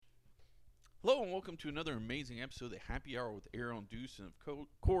Hello and welcome to another amazing episode of the Happy Hour with Ariel and Deuce. And of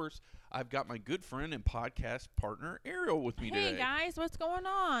course, I've got my good friend and podcast partner, Ariel, with me today. Hey guys, what's going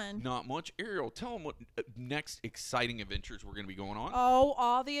on? Not much. Ariel, tell them what next exciting adventures we're going to be going on. Oh,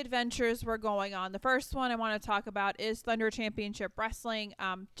 all the adventures we're going on. The first one I want to talk about is Thunder Championship Wrestling.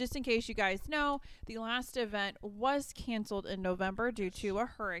 Just in case you guys know, the last event was canceled in November due to a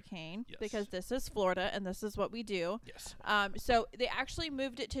hurricane because this is Florida and this is what we do. Yes. So they actually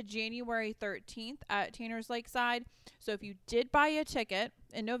moved it to January 13th at Tanner's Lakeside. So if you did buy a ticket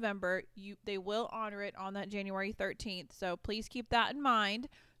in November, they will honor it on that January 13th. So please keep that in mind.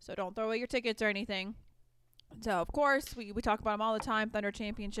 So don't throw away your tickets or anything. So, of course, we talk about them all the time. Thunder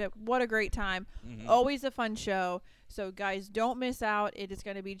Championship. What a great time. Mm-hmm. Always a fun show. So, guys, don't miss out. It is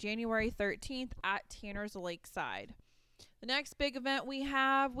going to be January 13th at Tanner's Lakeside. The next big event we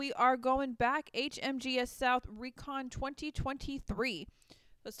are going back HMGS South Recon 2023.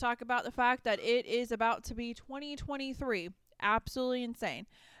 Let's talk about the fact that it is about to be 2023. Absolutely insane.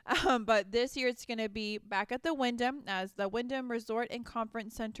 But this year it's going to be back at the Wyndham as the Wyndham Resort and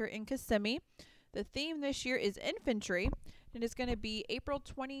Conference Center in Kissimmee. The theme this year is infantry, and it's going to be April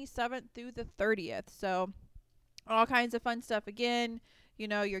 27th through the 30th. So all kinds of fun stuff again. You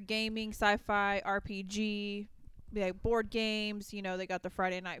know, your gaming, sci-fi, RPG, board games. You know, they got the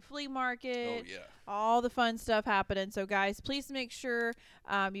Friday night flea market. Oh, yeah. All the fun stuff happening. So, guys, please make sure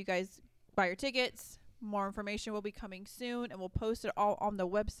you guys buy your tickets. More information will be coming soon, and we'll post it all on the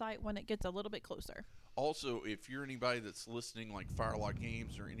website when it gets a little bit closer. Also, if you're anybody that's listening, like Firelock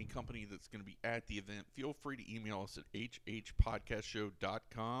Games or any company that's going to be at the event, feel free to email us at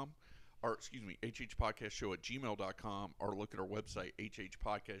hhpodcastshow.com, or excuse me, hhpodcastshow@gmail.com, or look at our website,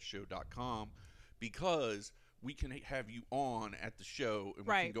 hhpodcastshow.com, because we can have you on at the show, and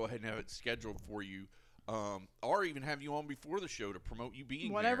we can go ahead and have it scheduled for you. Or even have you on before the show to promote you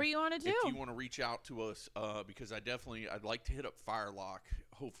being whatever there. you want to do. If you want to reach out to us, because I'd like to hit up Firelock,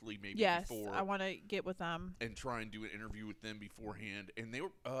 hopefully maybe before. Yes, I want to get with them. And try and do an interview with them beforehand. And they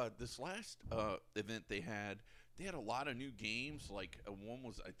were, this last event they had a lot of new games. Like one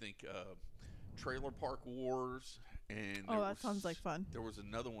was, I think, Trailer Park Wars. And that sounds like fun. There was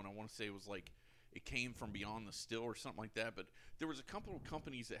another one, I want to say it was like, it came from Beyond the Still or something like that. But there was a couple of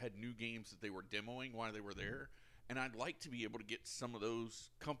companies that had new games that they were demoing while they were there. And I'd like to be able to get some of those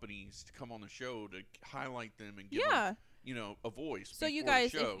companies to come on the show to highlight them and give them, a voice. So you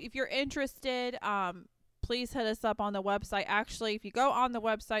guys, if you're interested, please hit us up on the website. Actually, if you go on the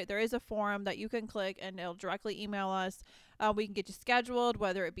website, there is a forum that you can click and it'll directly email us. We can get you scheduled,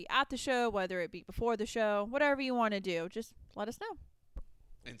 whether it be at the show, whether it be before the show, whatever you want to do. Just let us know.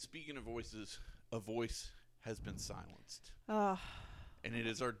 And speaking of voices, a voice has been silenced. And it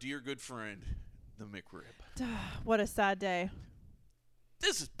is our dear good friend, the McRib. What a sad day.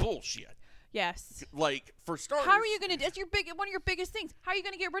 This is bullshit. Yes. Like, for starters, how are you going to, it's one of your biggest things. How are you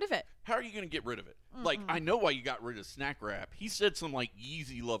going to get rid of it? How are you going to get rid of it? Like, I know why you got rid of Snack Wrap. He said some, like,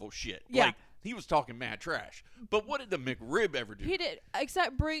 Yeezy level shit. Yeah. Like, he was talking mad trash. But what did the McRib ever do? He did,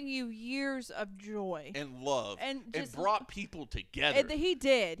 except bring you years of joy. And love. And brought people together. He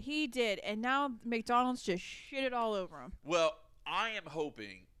did. And now McDonald's just shit it all over him. Well, I am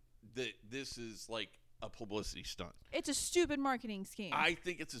hoping that this is, like, a publicity stunt. It's a stupid marketing scheme. I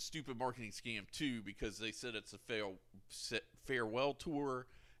think it's a stupid marketing scam, too, because they said it's a farewell tour.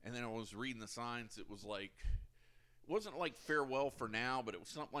 And then I was reading the signs. It was like... wasn't like farewell for now, but it was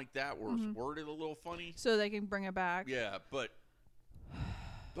something like that where it's worded a little funny. So they can bring it back. Yeah, but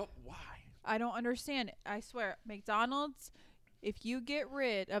why? I don't understand it. I swear, McDonald's, if you get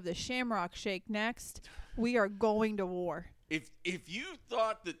rid of the Shamrock Shake next, we are going to war. If you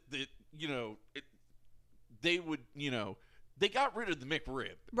thought that they would, they got rid of the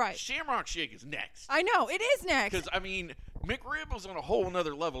McRib. Right. Shamrock Shake is next. I know, it is next. Because, I mean, McRib was on a whole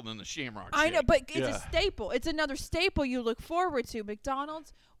nother level than the Shamrock Shake. I know, but it's a staple. It's another staple you look forward to.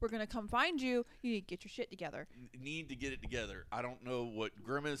 McDonald's, we're going to come find you. You need to get your shit together. Need to get it together. I don't know what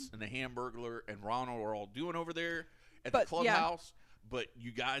Grimace and the Hamburglar and Ronald are all doing over there at the clubhouse, but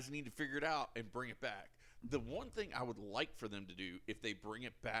you guys need to figure it out and bring it back. The one thing I would like for them to do, if they bring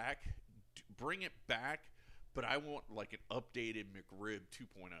it back, but I want like an updated McRib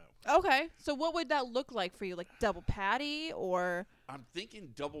 2.0. Okay. So what would that look like for you? Like double patty or? I'm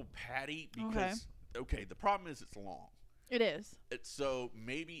thinking double patty because, okay, the problem is it's long. It is. So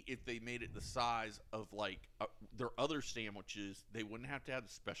maybe if they made it the size of like their other sandwiches, they wouldn't have to have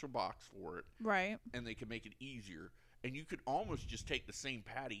the special box for it. Right. And they could make it easier. And you could almost just take the same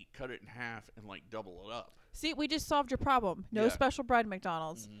patty, cut it in half, and like double it up. See, we just solved your problem. No special bread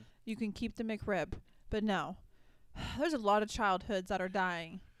McDonald's. Mm-hmm. You can keep the McRib. But no, there's a lot of childhoods that are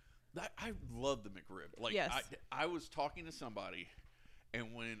dying. I love the McRib. Like, yes. I was talking to somebody,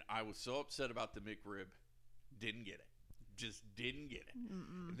 and when I was so upset about the McRib, didn't get it. Just didn't get it.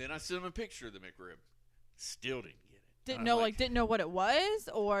 And then I sent them a picture of the McRib. Still didn't get it. Didn't know, didn't know what it was,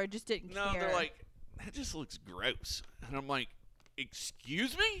 or just didn't care? No, they're like, that just looks gross. And I'm like,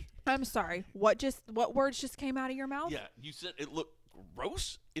 excuse me? I'm sorry. What words just came out of your mouth? Yeah, you said it looked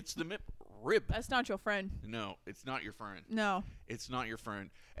gross? It's the McRib. That's not your friend. No, it's not your friend. No. It's not your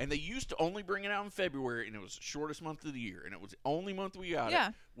friend. And they used to only bring it out in February, and it was the shortest month of the year, and it was the only month we got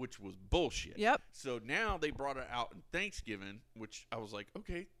it, which was bullshit. Yep. So now they brought it out in Thanksgiving, which I was like,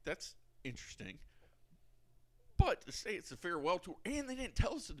 okay, that's interesting. But to say it's a farewell tour, and they didn't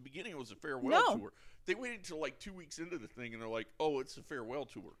tell us at the beginning it was a farewell tour. They waited until like 2 weeks into the thing, and they're like, oh, it's a farewell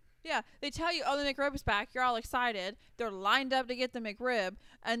tour. Yeah, they tell you, oh, the McRib's back. You're all excited. They're lined up to get the McRib,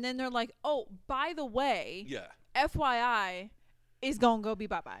 and then they're like, oh, by the way, FYI, is going to go be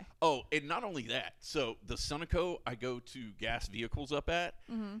bye-bye. Oh, and not only that. So the Sunoco I go to gas vehicles up at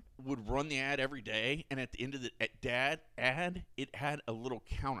would run the ad every day, and at the end of the ad, it had a little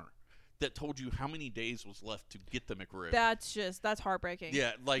counter that told you how many days was left to get the McRib. That's heartbreaking.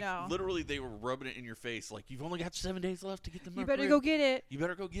 Yeah, literally they were rubbing it in your face like, you've only got 7 days left to get the McRib. You better go get it. You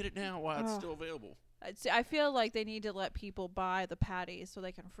better go get it now while it's still available. I feel like they need to let people buy the patties so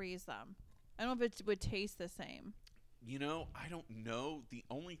they can freeze them. I don't know if it would taste the same. You know, I don't know. The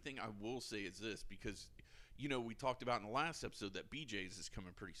only thing I will say is this, because, you know, we talked about in the last episode that BJ's is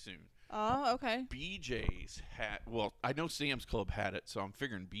coming pretty soon. Oh, okay. BJ's I know Sam's Club had it, so I'm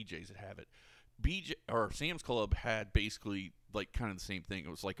figuring BJ's would have it. Sam's Club had basically like kind of the same thing. It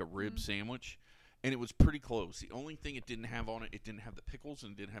was like a rib sandwich, and it was pretty close. The only thing it didn't have on it didn't have the pickles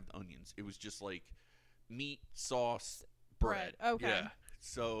and it didn't have the onions. It was just like meat, sauce, bread. Okay. Yeah.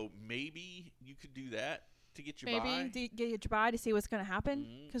 So maybe you could do that to get you by. Maybe get you by to see what's going to happen,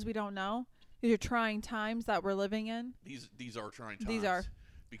 because we don't know. These are trying times that we're living in. These are trying times. These are.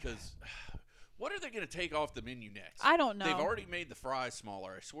 Because what are they going to take off the menu next? I don't know. They've already made the fries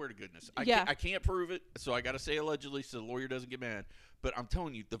smaller. I swear to goodness. I can't prove it, so I got to say allegedly so the lawyer doesn't get mad. But I'm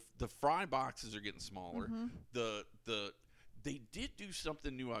telling you, the fry boxes are getting smaller. They did do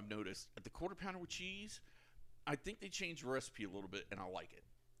something new I've noticed. At the Quarter Pounder with cheese, I think they changed the recipe a little bit, and I like it.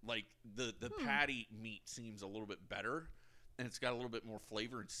 Like, the patty meat seems a little bit better, and it's got a little bit more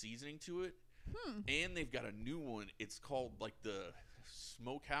flavor and seasoning to it. And they've got a new one. It's called, like, the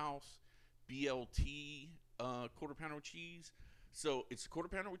Smokehouse BLT Quarter Pounder with cheese. So it's a Quarter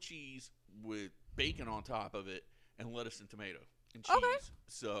Pounder with cheese with bacon on top of it and lettuce and tomato and cheese. Okay.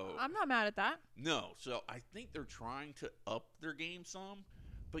 So I'm not mad at that. No. So I think they're trying to up their game some,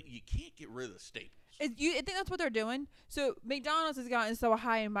 but you can't get rid of the staples. I think that's what they're doing. So McDonald's has gotten so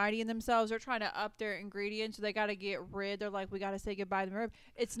high and mighty in themselves. They're trying to up their ingredients, so they got to get rid. They're like, we got to say goodbye to the rib.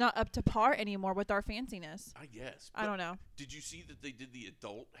 It's not up to par anymore with our fanciness. I guess. I don't know. Did you see that they did the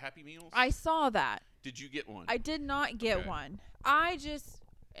adult Happy Meals? I saw that. Did you get one? I did not get one.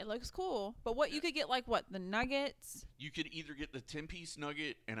 It looks cool. But you could get, like, what, the nuggets? You could either get the 10-piece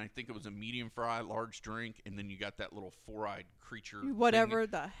nugget, and I think it was a medium fry, large drink, and then you got that little 4-eyed creature. Whatever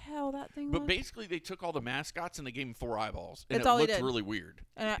the hell that thing was. But basically, they took all the mascots and they gave them 4 eyeballs. And that's all it looked they did. really weird.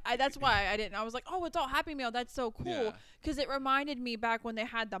 And that's why I didn't. I was like, oh, it's all Happy Meal. That's so cool. Because it reminded me back when they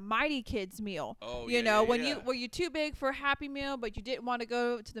had the Mighty Kids meal. Oh, were you too big for a Happy Meal, but you didn't want to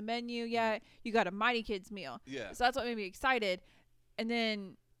go to the menu yet? You got a Mighty Kids meal. Yeah. So that's what made me excited. And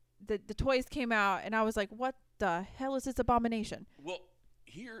then the toys came out, and I was like, what the hell is this abomination? Well,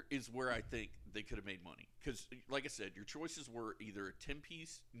 here is where I think they could have made money. Because, like I said, your choices were either a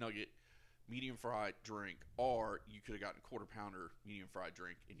 10-piece nugget, medium fried drink, or you could have gotten a Quarter Pounder medium fried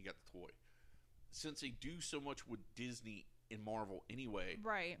drink, and you got the toy. Since they do so much with Disney and Marvel anyway,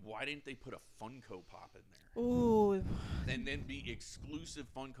 right? Why didn't they put a Funko Pop in there? Ooh. And then be exclusive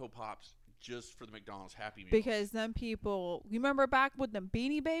Funko Pops just for the McDonald's Happy Meals. Because them people, you remember back with them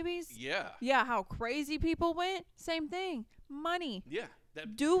Beanie Babies? Yeah. Yeah, how crazy people went? Same thing. Money. Yeah.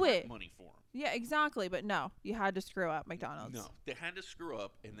 Do it. Money for them. Yeah, exactly. But no, you had to screw up McDonald's. No, they had to screw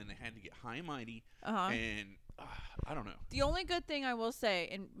up, and then they had to get high and mighty. And I don't know. The only good thing I will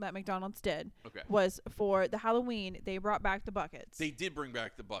say that McDonald's did was for the Halloween, they brought back the buckets. They did bring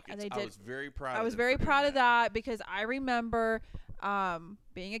back the buckets. And they did. I was very proud I was very proud of that because I remember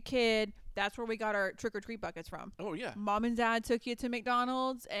being a kid. That's where we got our trick-or-treat buckets from. Oh, yeah. Mom and Dad took you to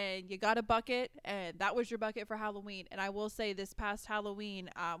McDonald's, and you got a bucket, and that was your bucket for Halloween. And I will say this past Halloween,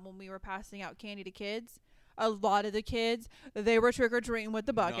 when we were passing out candy to kids, a lot of the kids, they were trick-or-treating with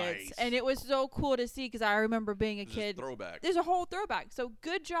the buckets. Nice. And it was so cool to see because I remember being a kid. Throwback. There's a whole throwback. So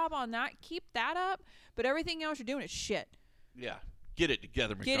good job on that. Keep that up. But everything else you're doing is shit. Yeah. Get it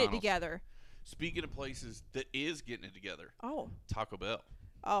together, McDonald's. Get it together. Speaking of places that is getting it together. Oh. Taco Bell.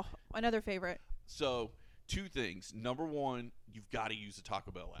 Oh, another favorite. So, 2 things. Number 1, you've got to use the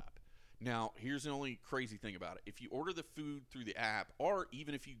Taco Bell app. Now, here's the only crazy thing about it. If you order the food through the app, or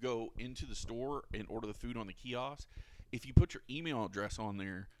even if you go into the store and order the food on the kiosk, if you put your email address on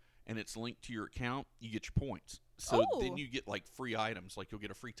there and it's linked to your account, you get your points. So then you get like free items, like you'll get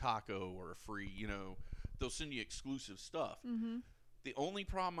a free taco or a free, they'll send you exclusive stuff. Mm-hmm. The only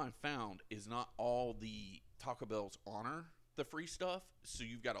problem I've found is not all the Taco Bells honor the free stuff, so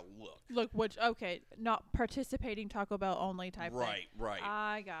you've got to look. Not participating Taco Bell only type thing. Right.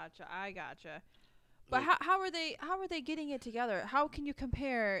 I gotcha. But how are they getting it together? How can you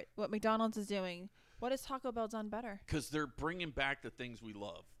compare what McDonald's is doing? What has Taco Bell done better? Because they're bringing back the things we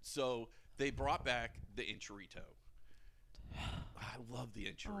love. So they brought back the Enchilito. I love the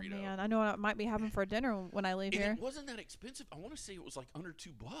Enchilito. Oh man, I know what I might be having for dinner when I leave here. It wasn't that expensive. I want to say it was like under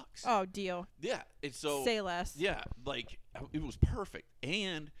 $2. Oh, deal. Yeah, and so say less. Yeah, like it was perfect.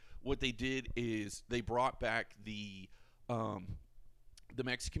 And what they did is they brought back the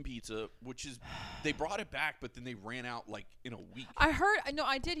Mexican pizza, which is they brought it back, but then they ran out like in a week.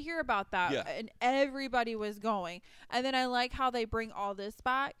 I did hear about that, yeah. And everybody was going. And then I like how they bring all this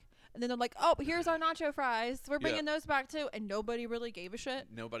back. And then they're like, oh, here's our nacho fries. We're bringing those back, too. And nobody really gave a shit.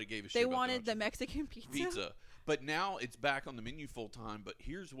 Nobody gave a shit. They wanted the Mexican pizza. But now it's back on the menu full time. But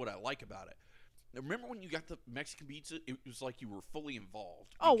here's what I like about it. Remember when you got the Mexican pizza? It was like you were fully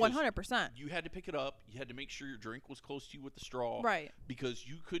involved. Oh, 100%. You had to pick it up. You had to make sure your drink was close to you with the straw. Right. Because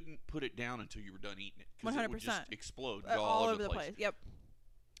you couldn't put it down until you were done eating it. 100%. It would just explode. All over the place. Yep.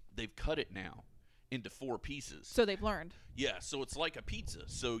 They've cut it now into 4 pieces. So they've learned. Yeah, so it's like a pizza.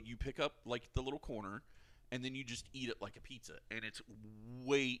 So you pick up like the little corner, and then you just eat it like a pizza, and it's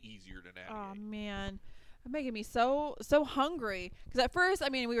way easier to navigate. Oh man, it's making me so hungry. Because at first, I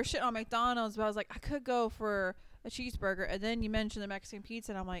mean, we were shitting on McDonald's, but I was like, I could go for a cheeseburger, and then you mentioned the Mexican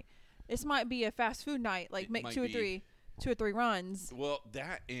pizza, and I'm like, this might be a fast food night. Like make 2 or 3 runs. Well,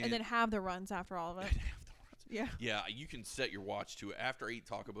 that and then have the runs after all of it. Yeah. Yeah, you can set your watch to it. After I eat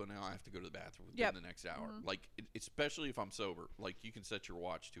Taco Bell now, I have to go to the bathroom within the next hour. Mm-hmm. Like, especially if I'm sober. Like, you can set your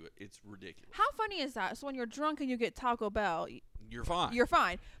watch to it. It's ridiculous. How funny is that? So when you're drunk and you get Taco Bell, you're fine. You're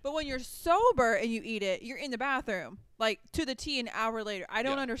fine. But when you're sober and you eat it, you're in the bathroom. Like, to the T an hour later. I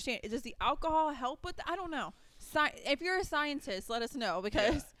don't understand. Does the alcohol help with that? I don't know. If you're a scientist, let us know.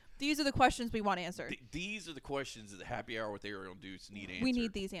 Because these are the questions we want answered. These are the questions that the Happy Hour with Ariel and Deuce need answered. We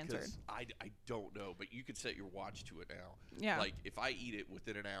need these answered. I don't know, but you can set your watch to it now. Yeah. Like, if I eat it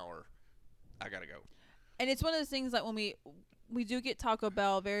within an hour, I got to go. And it's one of those things that when we do get Taco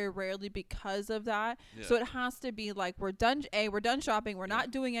Bell very rarely because of that. Yeah. So it has to be like we're done shopping. We're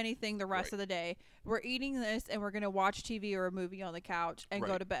not doing anything the rest of the day. We're eating this and we're going to watch TV or a movie on the couch and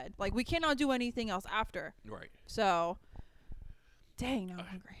go to bed. Like, we cannot do anything else after. Right. So, dang, now I'm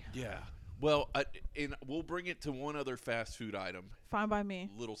hungry. Yeah. Well, and we'll bring it to one other fast food item. Fine by me.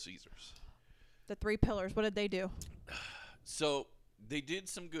 Little Caesars. The 3 pillars. What did they do? So they did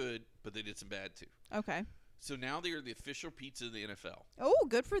some good, but they did some bad too. Okay. So now they are the official pizza of the NFL. Oh,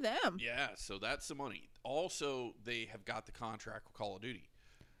 good for them. Yeah, so that's some money. Also, they have got the contract with Call of Duty.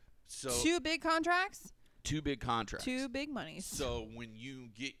 So 2 big contracts? 2 big contracts. 2 big monies. So when you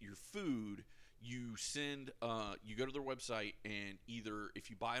get your food, you send you go to their website, and either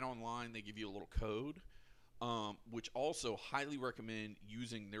if you buy it online, they give you a little code, which also highly recommend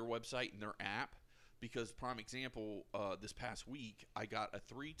using their website and their app, because prime example, this past week I got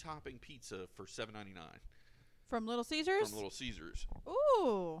a 3-topping pizza for $7.99 from Little Caesars. From Little Caesars.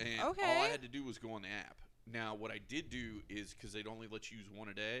 Ooh. And okay. all I had to do was go on the app. Now what I did do is, because they'd only let you use 1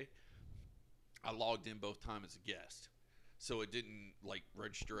 a day, I logged in both times as a guest. So it didn't like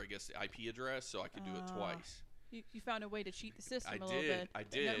register, I guess, the IP address, so I could do it twice. You found a way to cheat the system a little bit. I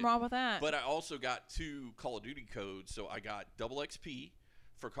did. Nothing wrong with that. But I also got 2 Call of Duty codes, so I got double XP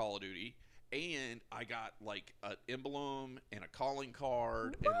for Call of Duty, and I got like an emblem and a calling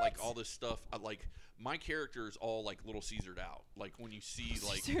card and like all this stuff. My character is all like Little Caesared out. Like when you see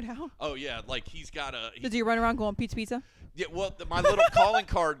like Caesared out. Oh yeah, like he's got a. Does he run around going pizza? Yeah, well, my little calling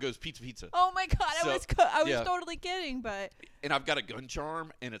card goes pizza. Oh my god, so, I was totally kidding, but. And I've got a gun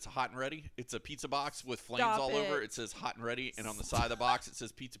charm, and it's hot and ready. It's a pizza box with flames all over. It says hot and ready, and on the side of the box it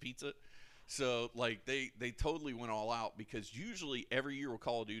says pizza. So like they totally went all out, because usually every year with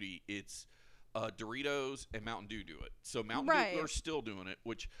Call of Duty it's Doritos and Mountain Dew do it. So Mountain Dew are still doing it,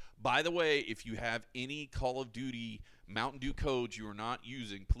 which, by the way, if you have any Call of Duty Mountain Dew codes you are not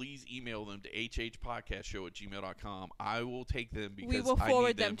using, please email them to hhpodcastshow@gmail.com. I will take them because we will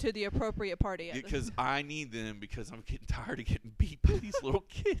forward them to the appropriate party. Because I need them because I'm getting tired of getting beat by these little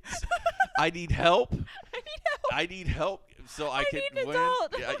kids. I need help. I need help so I can win.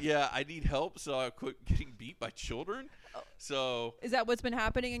 Yeah, I need help so I quit getting beat by children. So is that what's been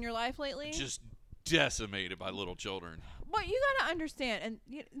happening in your life lately? Just decimated by little children. Well, you gotta understand, and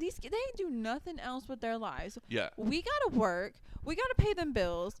they do nothing else with their lives. Yeah, we gotta work. We gotta pay them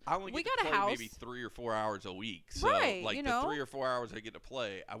bills. I only get to play maybe 3 or 4 hours a week. So like the 3 or 4 hours I get to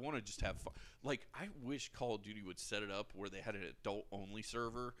play, I want to just have fun. Like I wish Call of Duty would set it up where they had an adult only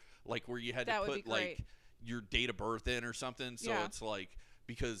server, like where you had to put like your date of birth in or something. So it's like.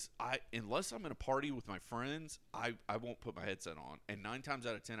 Because unless I'm in a party with my friends, I won't put my headset on. And 9 times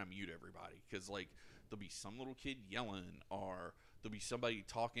out of 10, I mute everybody. Because, like, there'll be some little kid yelling or there'll be somebody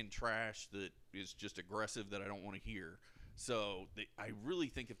talking trash that is just aggressive that I don't want to hear. So I really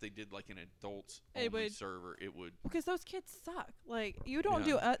think if they did, like, an adults-only server, it would. Because those kids suck. Like, you don't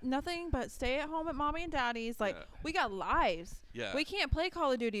do nothing but stay at home at mommy and daddy's. Like, we got lives. Yeah. We can't play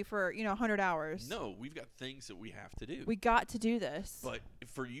Call of Duty for, 100 hours. No, we've got things that we have to do. We got to do this. But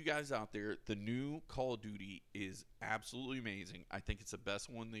for you guys out there, the new Call of Duty is absolutely amazing. I think it's the best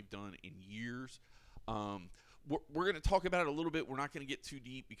one they've done in years. We're going to talk about it a little bit. We're not going to get too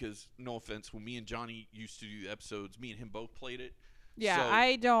deep because, no offense, when me and Johnny used to do the episodes, me and him both played it. Yeah, so,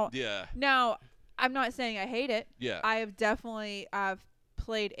 I don't. Yeah. Now, I'm not saying I hate it. Yeah. I've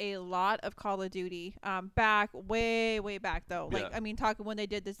played a lot of Call of Duty back, way back, though. Like, I mean, talking when they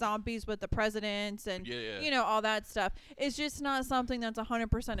did the zombies with the presidents and, all that stuff. It's just not something that's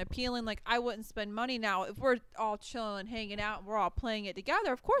 100% appealing. Like, I wouldn't spend money now. If we're all chilling, hanging out, and we're all playing it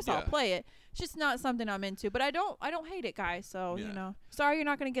together, of course I'll play it. It's just not something I'm into. But I don't hate it, guys. So, sorry you're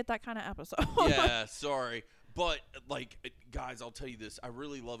not going to get that kind of episode. Yeah, sorry. But, like, guys, I'll tell you this. I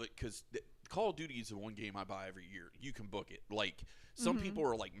really love it because Call of Duty is the one game I buy every year. You can book it. Like, some people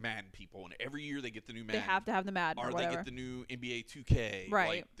are, like, Madden people, and every year they get the new Madden. They have to have the Madden or whatever. They get the new NBA 2K.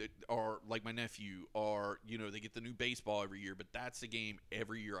 Right. Or, like, my nephew. Or, they get the new baseball every year. But that's the game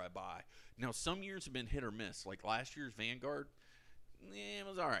every year I buy. Now, some years have been hit or miss. Like, last year's Vanguard, it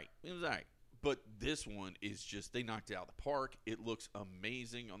was all right. But this one is just, they knocked it out of the park. It looks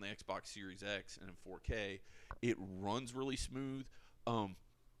amazing on the Xbox Series X and in 4K. It runs really smooth.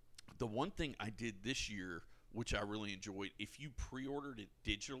 The one thing I did this year, which I really enjoyed, if you pre-ordered it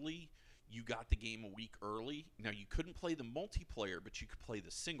digitally, you got the game a week early. Now, you couldn't play the multiplayer, but you could play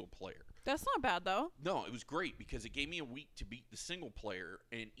the single player. That's not bad, though. No, it was great because it gave me a week to beat the single player,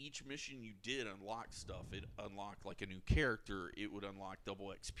 and each mission you did unlocked stuff. It unlocked, like, a new character. It would unlock double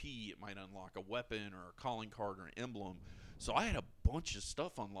XP. It might unlock a weapon or a calling card or an emblem. So I had a bunch of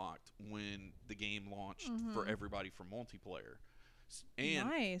stuff unlocked when the game launched for everybody for multiplayer. And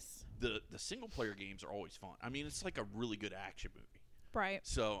nice. The single-player games are always fun. I mean, it's like a really good action movie. Right.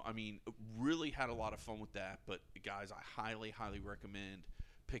 So, I mean, really had a lot of fun with that. But, guys, I highly, highly recommend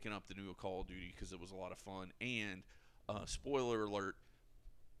picking up the new Call of Duty because it was a lot of fun. And, spoiler alert,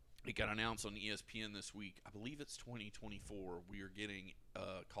 it got announced on ESPN this week. I believe it's 2024. We are getting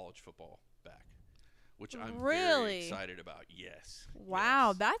college football back, which I'm very excited about. Yes.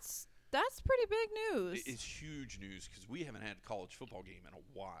 Wow, yes. That's pretty big news. It's huge news because we haven't had a college football game in a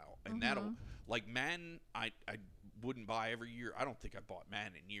while. And that'll, like Madden, I wouldn't buy every year. I don't think I bought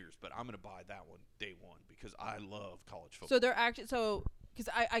Madden in years, but I'm going to buy that one day one because I love college football. So they're actually, because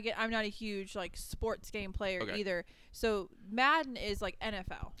I'm not a huge like sports game player either. So Madden is like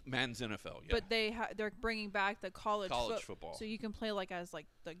NFL. Madden's NFL, yeah. But they're bringing back the college football, so you can play like as like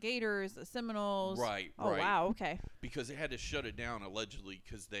the Gators, the Seminoles. Right. Oh wow, okay. Because they had to shut it down allegedly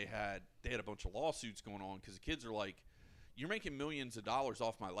because they had a bunch of lawsuits going on because the kids are like, you're making millions of dollars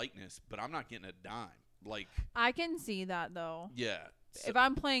off my likeness, but I'm not getting a dime. Like I can see that though. Yeah. So, if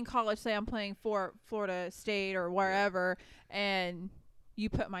I'm playing college, say I'm playing for Florida State or wherever, and you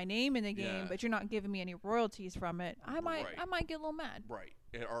put my name in the game, but you're not giving me any royalties from it, I might get a little mad. Right.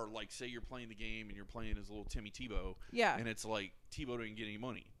 Or like say you're playing the game and you're playing as little Timmy Tebow. Yeah. And it's like Tebow didn't get any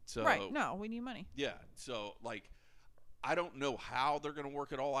money. So right. No, we need money. Yeah. So like, I don't know how they're going to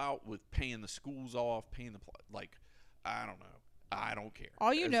work it all out with paying the schools off, paying the I don't know. I don't care.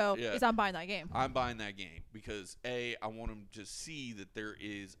 All you know is I'm buying that game. I'm buying that game because I want them to see that there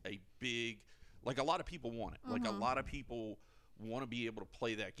is a big, like a lot of people want it. Like a lot of people want to be able to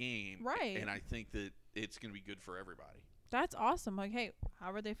play that game. Right. And I think that it's going to be good for everybody. That's awesome. Like, hey,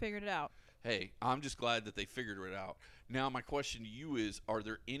 however they figured it out. Hey, I'm just glad that they figured it out. Now, my question to you is, are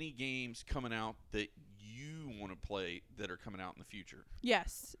there any games coming out that you want to play that are coming out in the future?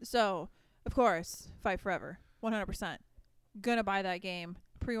 Yes. So, of course, Fight Forever. 100%. Gonna buy that game.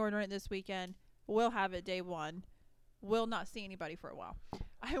 Pre-ordering it this weekend. Will have it day one. Will not see anybody for a while.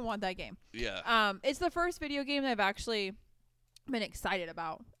 I want that game. Yeah. It's the first video game that I've actually been excited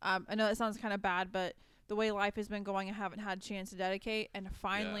about. I know that sounds kind of bad, but the way life has been going, I haven't had a chance to dedicate. And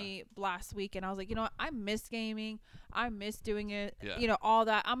finally, last weekend, I was like, you know what? I miss gaming. I miss doing it. Yeah. You know, all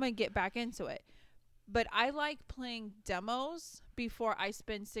that. I'm going to get back into it. But I like playing demos before I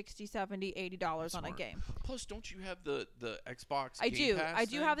spend $60, $70, $80 on a game. Plus, don't you have the Xbox I Game do. Pass I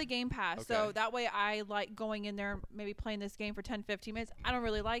do thing? have the Game Pass. Okay. So that way I like going in there, maybe playing this game for 10, 15 minutes. I don't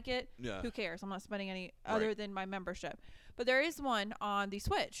really like it. Yeah. Who cares? I'm not spending any other than my membership. But there is one on the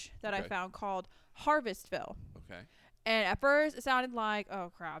Switch that I found called Harvestville. Okay. And at first it sounded like,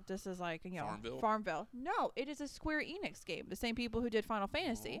 oh crap, this is like, you know, Farmville? No, it is a Square Enix game. The same people who did Final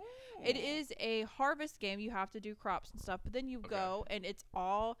Fantasy. Oh. It is a harvest game. You have to do crops and stuff, but then you go and it's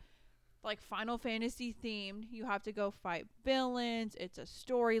all like Final Fantasy themed. You have to go fight villains. It's a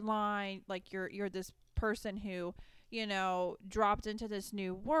storyline. Like you're this person who, you know, dropped into this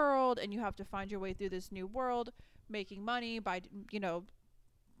new world and you have to find your way through this new world, making money by, you know,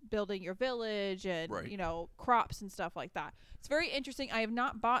 building your village and you know, crops and stuff like that. It's very interesting. I have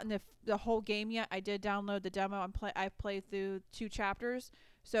not bought the whole game yet. I did download the demo. I've played through 2 chapters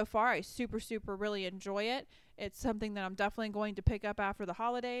so far. I super really enjoy it. It's something that I'm definitely going to pick up after the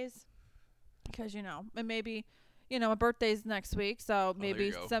holidays because, you know, and maybe, you know, my birthday's next week, so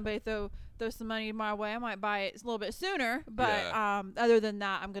maybe somebody throw some money my way. I might buy it a little bit sooner, but other than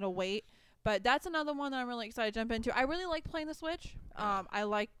that, I'm gonna wait. But that's another one that I'm really excited to jump into. I really like playing the Switch. I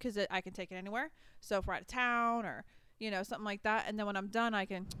like because I can take it anywhere. So if we're out of town or, you know, something like that, and then when I'm done, I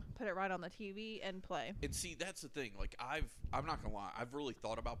can put it right on the TV and play. And see, that's the thing. Like, I'm not gonna lie, I've really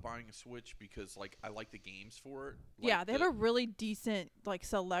thought about buying a Switch because, like, I like the games for it. Like yeah, they have a really decent like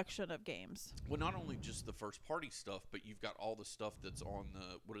selection of games. Well, not only just the first party stuff, but you've got all the stuff that's on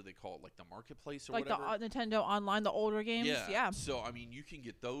the, what do they call it, like the marketplace or like whatever. Like the Nintendo Online, the older games. Yeah. So I mean, you can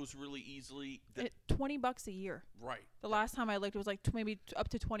get those really easily. $20 a year. Right. The last time I looked, it was like maybe up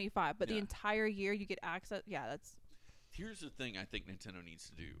to 25, but the entire year you get access. Yeah, that's. Here's the thing I think Nintendo needs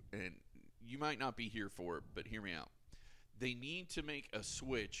to do, and you might not be here for it, but hear me out. They need to make a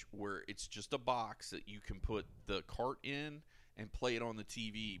Switch where it's just a box that you can put the cart in and play it on the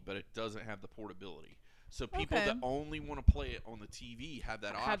TV, but it doesn't have the portability. So people that only want to play it on the TV have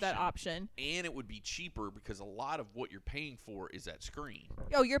that option. And it would be cheaper because a lot of what you're paying for is that screen.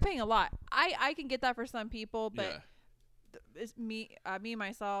 Oh, you're paying a lot. I can get that for some people, but it's me,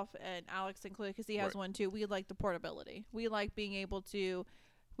 myself, and Alex included, because he has one too. We like the portability. We like being able to.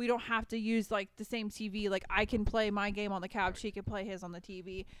 We don't have to use like the same TV. Like I can play my game on the couch, he can play his on the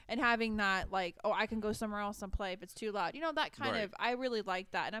TV, and having that like, oh, I can go somewhere else and play if it's too loud. You know, that kind of. I really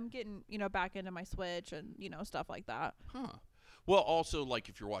like that, and I'm getting, you know, back into my Switch and, you know, stuff like that. Huh. Well, also, like,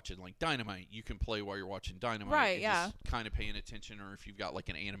 if you're watching, like, Dynamite, you can play while you're watching Dynamite. Right, Just kind of paying attention, or if you've got, like,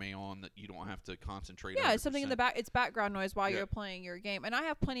 an anime on that you don't have to concentrate on. Yeah, it's something in the back. It's background noise while you're playing your game. And I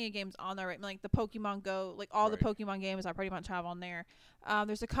have plenty of games on there, right? Like the Pokemon Go, like all the Pokemon games I pretty much have on there.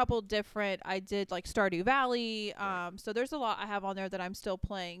 There's a couple different, I did, like, Stardew Valley. So there's a lot I have on there that I'm still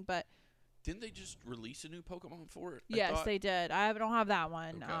playing, but... Didn't they just release a new Pokemon for it? Yes, they did. I don't have that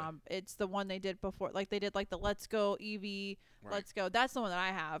one. Okay. It's the one they did before. Like they did like the Let's Go Eevee, Let's Go. That's the one that I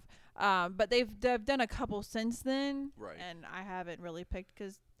have. But they've done a couple since then. Right. And I haven't really picked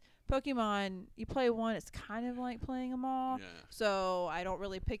because Pokemon, you play one, it's kind of like playing them all. Yeah. So I don't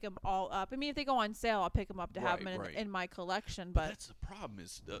really pick them all up. I mean, if they go on sale, I'll pick them up to have them in my collection. But that's the problem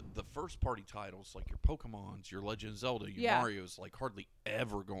is the first party titles like your Pokemons, your Legend of Zelda, your Mario's, like hardly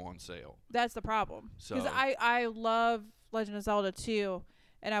ever go on sale. That's the problem. So because I love Legend of Zelda too,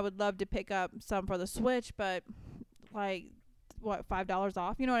 and I would love to pick up some for the Switch, but like what, $5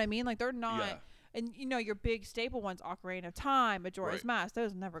 off? You know what I mean? Like they're not. Yeah. And, you know, your big staple ones, Ocarina of Time, Majora's Mask,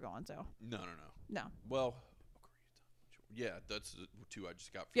 those never go on sale. No. Well, yeah, that's the 2 I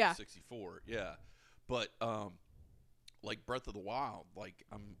just got for the 64. Yeah. But, like, Breath of the Wild, like,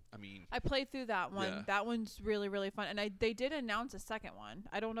 I mean. I played through that one. Yeah. That one's really, really fun. And they did announce a second one.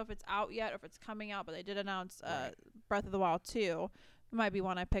 I don't know if it's out yet or if it's coming out, but they did announce Breath of the Wild 2. It might be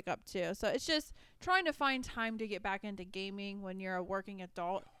one I pick up, too. So it's just trying to find time to get back into gaming when you're a working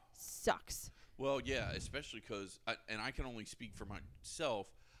adult sucks. Well, yeah, especially because, and I can only speak for myself,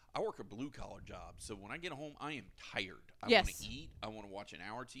 I work a blue-collar job, so when I get home, I am tired. I Yes. want to eat, I want to watch an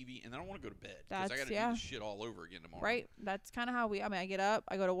hour TV, and then I want to go to bed because I That's- got to yeah. do this shit all over again tomorrow. Right? That's kind of how I get up,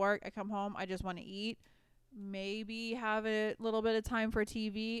 I go to work, I come home, I just want to eat, maybe have a little bit of time for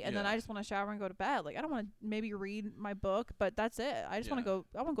TV, and then Yeah. I just want to shower and go to bed. Like, I don't want to maybe read my book, but that's it. I just want to Yeah.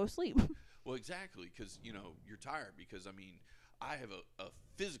 go, I want to go sleep. Well, exactly, because, you're tired because, I have a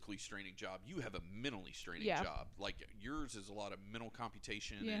physically straining job. You have a mentally straining Yeah. job. Like, yours is a lot of mental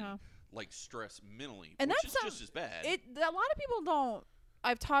computation Yeah. and, like, stress mentally, And which that's is just as bad. A lot of people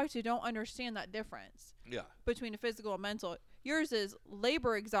I've talked to don't understand that difference yeah. between the physical and mental. Yours is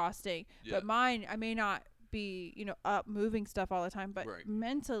labor exhausting, Yeah. but mine, I may not be, up moving stuff all the time, but Right.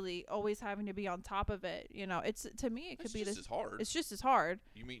 mentally always having to be on top of it. It's, to me, it could It's be just as hard. It's just as hard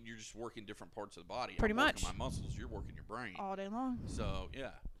You mean you're just working different parts of the body? Pretty I'm working much. my muscles. You're working your brain. all day long. So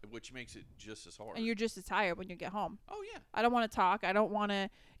yeah, which makes it just as hard. And you're just as tired when you get home. oh yeah, I don't want to talk. I don't want to,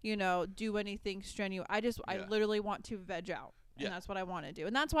 do anything strenuous. I Yeah. literally want to veg out. And Yeah. that's what I want to do.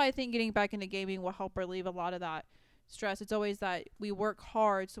 And that's why I think getting back into gaming will help relieve a lot of that stress. It's always that we work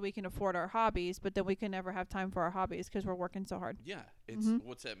hard so we can afford our hobbies, but then we can never have time for our hobbies because we're working so hard. yeah. It's Mhm.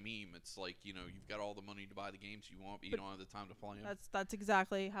 what's that meme? It's like you've got all the money to buy the games you want, but you But don't have the time to play them. That's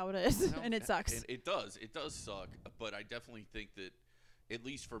exactly how it is. And it sucks. It does suck. But I definitely think that, at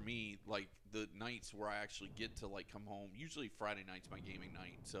least for me, like the nights where I actually get to like come home, usually Friday night's my gaming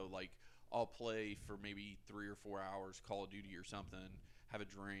night. So like I'll play for maybe 3 or 4 hours, Call of Duty or something, have a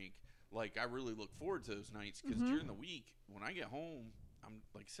drink. Like I really look forward to those nights because Mhm. during the week when I get home, I'm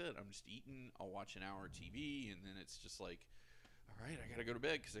like I said, I'm just eating. I'll watch an hour of TV, and then it's just like, all right, I gotta go to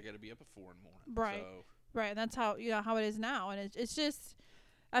bed because I gotta be up at 4 in the morning. Right. So, Right, and that's how how it is now, and it's just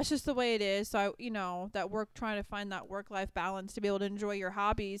that's just the way it is. So that work trying to find that work-life balance to be able to enjoy your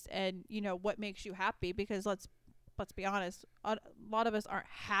hobbies and what makes you happy, because let's be honest, a lot of us aren't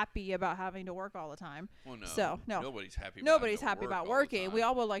happy about having to work all the time. well, no. So, no. Nobody's happy. Nobody's about happy having to about work all the working. time. We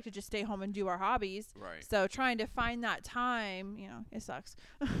all would like to just stay home and do our hobbies. Right. So trying to find that time, it sucks.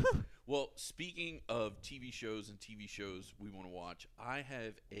 Well, speaking of TV shows and TV shows we want to watch, I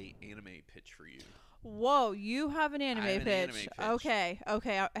have a anime pitch for you. Whoa, you have an anime have an pitch. anime pitch.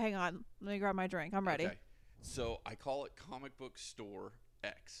 Okay, hang on. Let me grab my drink. I'm ready. Okay. So I call it Comic Book Store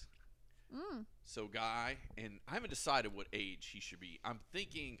X. Mm. So guy, and I haven't decided what age he should be. I'm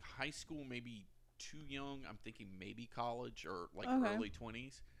thinking high school, maybe too young. I'm thinking maybe college or like Okay. early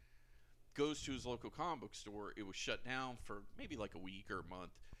 20s. Goes to his local comic book store. It was shut down for maybe like a week or a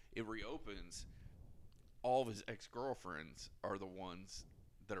month. It reopens. All of his ex-girlfriends are the ones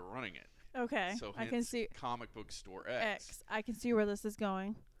that are running it. Okay, So I can hence see Comic Book Store X. X. I can see where this is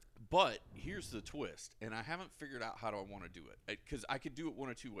going. But here's the twist, and I haven't figured out how do I want to do it, because I could do it one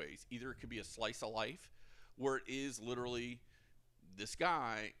of two ways. Either it could be a slice of life, where it is literally this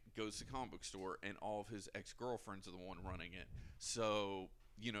guy goes to the comic book store and all of his ex-girlfriends are the one running it. So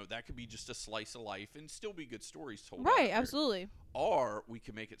that could be just a slice of life and still be good stories told. out Right, there. absolutely. Or we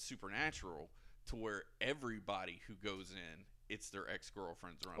can make it supernatural to where everybody who goes in, it's their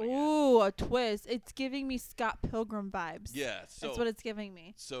ex-girlfriends running it. Ooh, a twist. It's giving me Scott Pilgrim vibes. Yeah, so That's what it's giving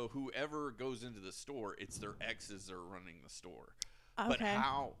me. So whoever goes into the store, it's their exes that are running the store. Okay. But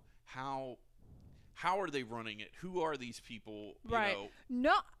how are they running it? Who are these people? Right.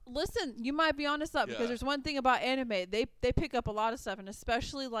 No, listen, you might be onto something, because Yeah. there's one thing about anime. They pick up a lot of stuff, and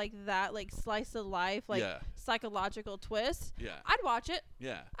especially like that, like slice of life, like Yeah. psychological twist. Yeah. I'd watch it.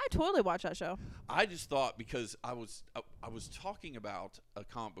 Yeah. I'd totally watch that show. I just thought, because I was talking about a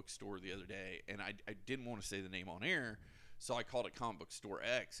comic book store the other day, and I didn't want to say the name on air, so I called it Comic Book Store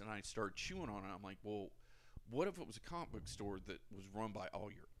X, and I started chewing on it. I'm like, well, what if it was a comic book store that was run by all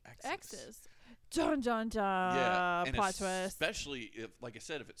your exes? Exes. Dun dun dun. Yeah, and Plot twist. especially if, like I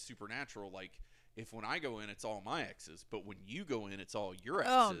said, if it's supernatural, like if when I go in, it's all my exes, but when you go in, it's all your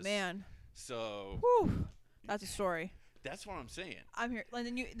exes. Oh man. So Whew. That's a story. that's what I'm saying. I'm here, and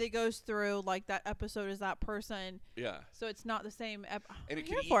then it goes through like that episode is that person, Yeah, so it's not the same. and I'm it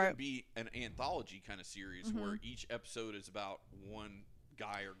here can for even it. be an anthology kind of series where each episode is about one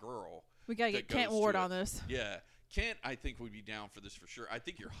guy or girl. We gotta that get Kent goes to Ward it. on this. Yeah, Kent, I think would be down for this for sure. I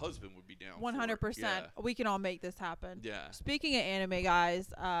think your husband would be down. 100%. We can all make this happen. Yeah. Speaking of anime, guys,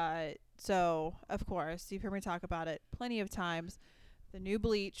 so of course you've heard me talk about it plenty of times. The new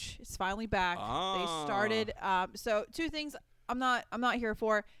Bleach is finally back. They started. So two things I'm not here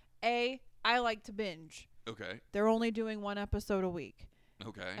for. I like to binge. Okay. They're only doing one episode a week.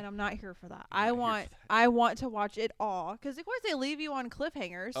 Okay. And I'm not here for that. You're not here for that. I want to watch it all, because of course they leave you on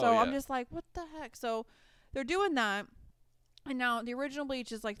cliffhangers. So Oh, I'm yeah. just like, what the heck? So they're doing that, and now the original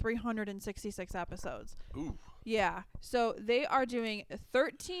Bleach is like 366 episodes. Ooh. Yeah. So they are doing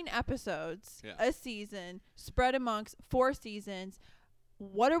 13 episodes a season, spread amongst 4 seasons.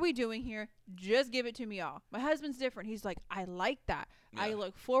 What are we doing here? Just give it to me all. My husband's different. He's like, I like that. Yeah. I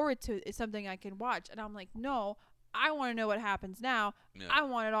look forward to it. It's something I can watch. And I'm like, no, I want to know what happens now. Yeah. I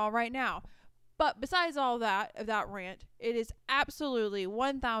want it all right now. But besides all that, of that rant, it is absolutely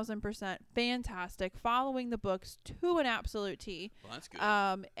 1,000% fantastic, following the books to an absolute T. Well, that's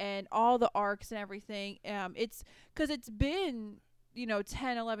good. And all the arcs and everything. It's because it's been,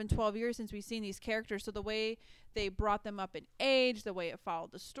 10, 11, 12 years since we've seen these characters. So the way they brought them up in age, the way it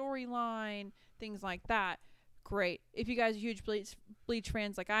followed the storyline, things like that. Great. If you guys are huge Bleach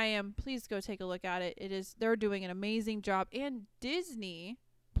fans like I am, please go take a look at it. They're doing an amazing job. And Disney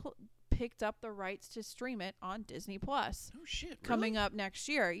picked up the rights to stream it on Disney Plus. Oh shit! Really? Coming up next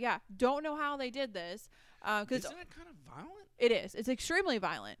year. Yeah, don't know how they did this. Isn't it kind of violent? It is. It's extremely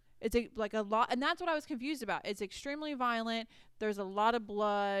violent. It's like a lot, and that's what I was confused about. It's extremely violent. There's a lot of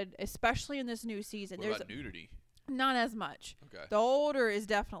blood, especially in this new season. What about nudity? Not as much. Okay. The older is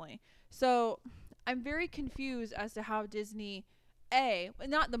definitely. So I'm very confused as to how Disney,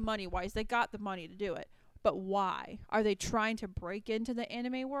 not the money wise, they got the money to do it, but why? Are they trying to break into the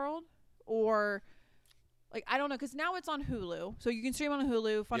anime world? Or, like, I don't know, because now it's on Hulu. So you can stream on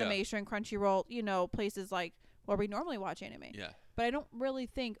Hulu, Funimation, Crunchyroll, places like where we normally watch anime. Yeah. But I don't really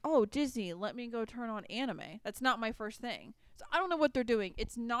think, Disney, let me go turn on anime. That's not my first thing. So I don't know what they're doing.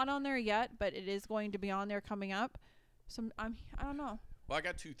 It's not on there yet, but it is going to be on there coming up. So I don't know. Well, I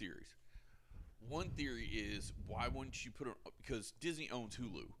got 2 theories. One theory is, why wouldn't you put it, because Disney owns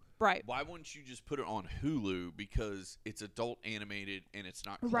Hulu. Right. Why wouldn't you just put it on Hulu, because it's adult animated and it's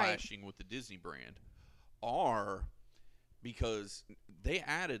not clashing with the Disney brand? Or because they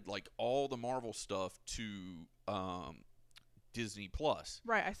added like all the Marvel stuff to Disney Plus.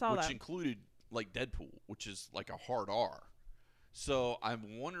 Right, I saw that. Which included like Deadpool, which is like a hard R. So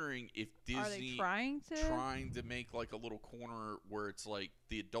I'm wondering if Disney trying to make like a little corner where it's like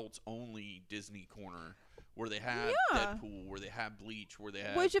the adults only Disney corner, where they have Deadpool, where they have Bleach, where they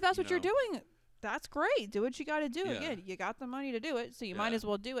have... Which, if that's what you're doing, that's great. Do what you got to do. Yeah. Again, you got the money to do it, so you might as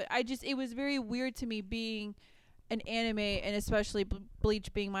well do it. It was very weird to me being an anime, and especially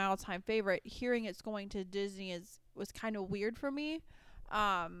Bleach being my all-time favorite. Hearing it's going to Disney was kind of weird for me.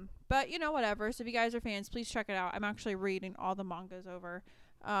 But, whatever. So if you guys are fans, please check it out. I'm actually reading all the mangas over.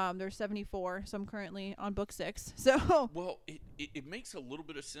 There's 74, so I'm currently on book 6. So well, it makes a little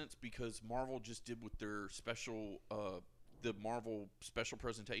bit of sense, because Marvel just did with their special the Marvel special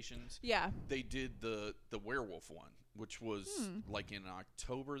presentations. Yeah, they did the werewolf one, which was like in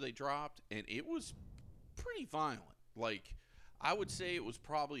October they dropped, and it was pretty violent. Like, I would say it was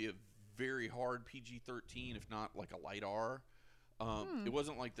probably a very hard PG-13, if not like a light R. It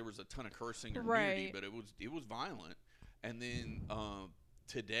wasn't like there was a ton of cursing or nudity, but it was violent. And then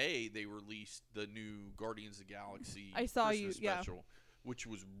today they released the new Guardians of the Galaxy Christmas special, which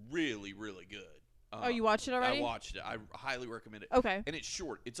was really, really good. You watched it already? I watched it. I highly recommend it. Okay. And it's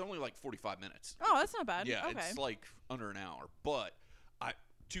short. It's only like 45 minutes. Oh, that's not bad. Yeah, okay. It's like under an hour. But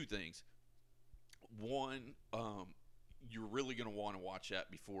 2 things. One, you're really going to want to watch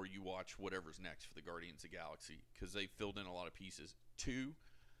that before you watch whatever's next for the Guardians of the Galaxy, because they filled in a lot of pieces. 2,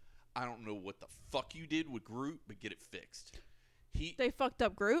 I don't know what the fuck you did with Groot, but get it fixed. They fucked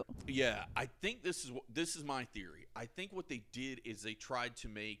up Groot? Yeah, I think this is my theory. I think what they did is they tried to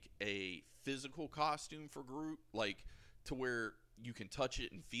make a physical costume for Groot, like to where you can touch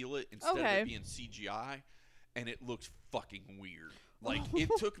it and feel it instead of it being CGI, and it looks fucking weird. Like, it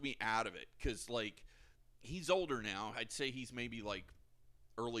took me out of it, because like, he's older now. I'd say he's maybe like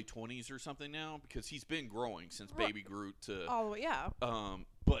early 20s or something now, because he's been growing since Baby Groot to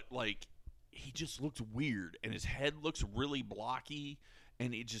but like, he just looks weird, and his head looks really blocky,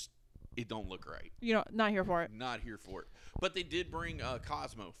 and it don't look right. Not here for it. Not here for it. But they did bring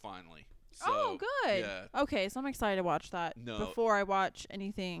Cosmo finally. So, oh, good. Yeah. Okay, so I'm excited to watch that before I watch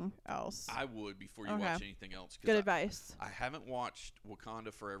anything else. I would before you watch anything else. Good advice. I haven't watched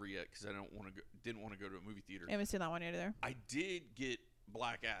Wakanda Forever yet, because I didn't want to go to a movie theater. I haven't seen that one either. I did get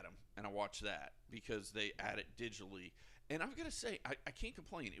Black Adam, and I watched that because they add it digitally. And I'm gonna say, I can't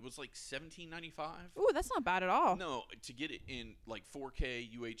complain. It was like $17.95. Ooh, that's not bad at all. No, to get it in like 4K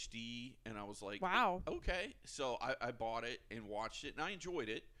UHD, and I was like, wow, okay. So I bought it and watched it, and I enjoyed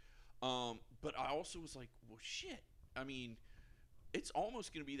it. But I also was like, well, shit. I mean, it's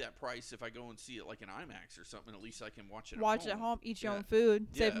almost gonna be that price if I go and see it like an IMAX or something. At least I can watch it. Watch it at home, eat your own food,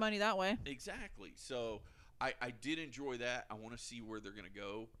 save money that way. Exactly. So I did enjoy that. I want to see where they're gonna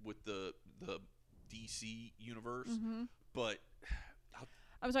go with the DC universe. Mm-hmm. But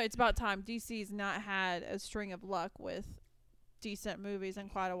I'm sorry, it's about time. DC's not had a string of luck with decent movies in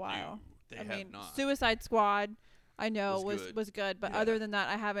quite a while. No, they have not. Suicide Squad, I know was good, but other than that,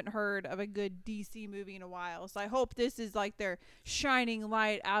 I haven't heard of a good DC movie in a while. So I hope this is like their shining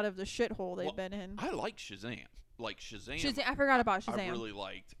light out of the shithole they've been in. I like Shazam. Shazam, I forgot about Shazam. I really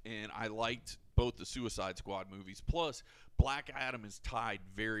liked, and I liked both the Suicide Squad movies. Plus, Black Adam is tied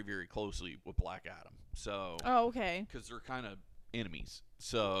very, very closely with Black Adam. So, okay, because they're kind of enemies.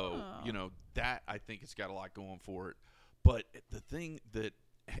 So, that I think it's got a lot going for it. But the thing that,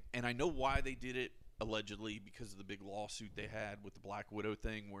 and I know why they did it, allegedly because of the big lawsuit they had with the Black Widow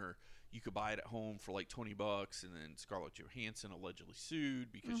thing, where you could buy it at home for like $20, and then Scarlett Johansson allegedly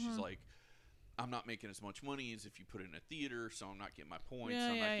sued because she's like, I'm not making as much money as if you put it in a theater, so I'm not getting my points,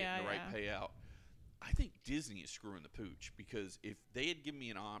 so I'm not getting the right payout. I think Disney is screwing the pooch, because if they had given me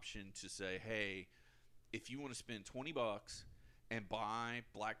an option to say, hey, if you want to spend $20 and buy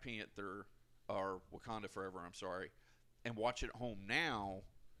Black Panther or Wakanda Forever, and watch it at home now,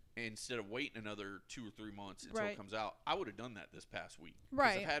 instead of waiting another 2 or 3 months until it comes out, I would have done that this past week.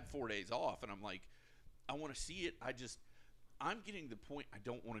 Because I've had 4 days off, and I'm like, I want to see it. I'm getting to the point I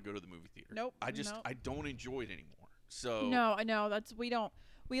don't want to go to the movie theater. Nope. I don't enjoy it anymore. So no, I know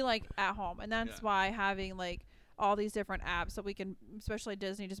we like at home, and that's why having like all these different apps that we can, especially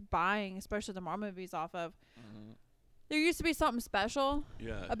Disney, just buying, especially the Marvel movies off of. Mm-hmm. There used to be something special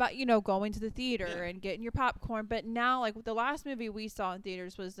about, going to the theater and getting your popcorn. But now, like, the last movie we saw in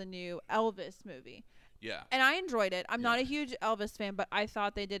theaters was the new Elvis movie. Yeah. And I enjoyed it. I'm not a huge Elvis fan, but I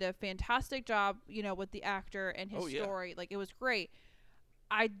thought they did a fantastic job, with the actor and his story. Like, it was great.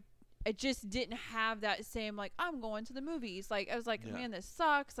 I just didn't have that same, like, I'm going to the movies. Like, I was like, man, this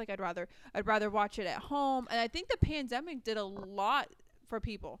sucks. Like, I'd rather watch it at home. And I think the pandemic did a lot for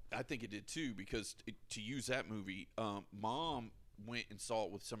people. I think it did too, because to use that movie, Mom went and saw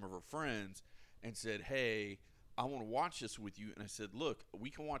it with some of her friends and said, hey, I want to watch this with you. And I said, look, we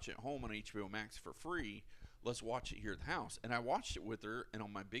can watch it at home on HBO Max for free. Let's watch it here at the house. And I watched it with her, and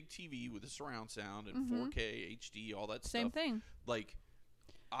on my big TV with the surround sound and 4K, HD, all that stuff. Same thing. Like,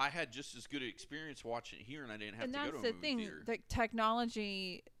 I had just as good an experience watching it here, and I didn't have to go to a movie theater. And that's the thing. The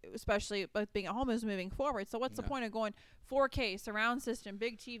technology, especially with being at home, is moving forward. So what's the point of going 4K, surround system,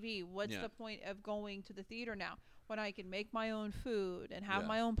 big TV? What's the point of going to the theater now when I can make my own food and have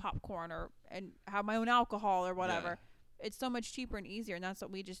my own popcorn and have my own alcohol or whatever? It's so much cheaper and easier, and that's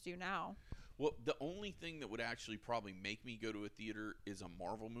what we just do now. Well, the only thing that would actually probably make me go to a theater is a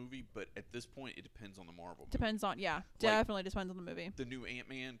Marvel movie, but at this point, it depends on the Marvel movie. Depends on, definitely depends on the movie. The new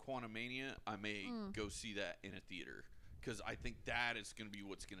Ant-Man, Quantumania, I may go see that in a theater, because I think that is going to be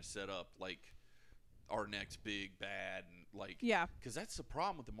what's going to set up, like, our next big bad, and, like, because that's the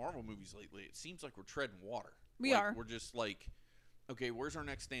problem with the Marvel movies lately. It seems like we're treading water. We are. We're just like, okay, where's our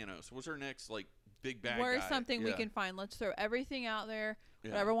next Thanos? What's our next, like, big bad Where's guy? something we can find? Let's throw everything out there.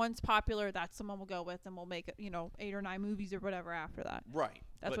 Whatever one's popular, that's the one we'll go with, and we'll make 8 or 9 movies or whatever after that. Right.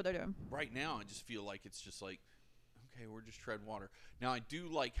 That's what they're doing. Right now, I just feel like it's just like, okay, we're just treading water. Now, I do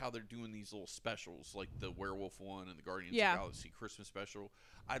like how they're doing these little specials, like the Werewolf one and the Guardians of the Galaxy Christmas special.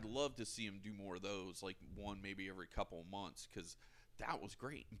 I'd love to see them do more of those, like one maybe every couple of months, because that was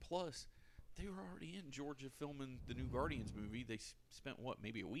great. And plus, they were already in Georgia filming the new Guardians movie. They spent,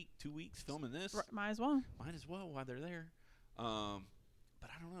 maybe a week, 2 weeks filming this? Might as well. Might as well while they're there. But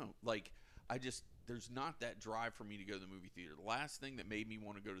I don't know. Like, there's not that drive for me to go to the movie theater. The last thing that made me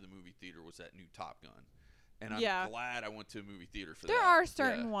want to go to the movie theater was that new Top Gun. And I'm glad I went to a movie theater for that. There are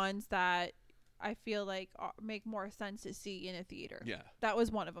certain ones that I feel like make more sense to see in a theater. Yeah. That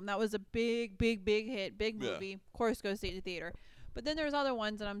was one of them. That was a big, big, big hit, big movie. Of course, go see it in the theater. But then there's other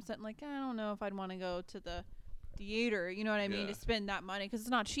ones that I'm sitting like, I don't know if I'd want to go to the theater, you know what I mean, to spend that money, because it's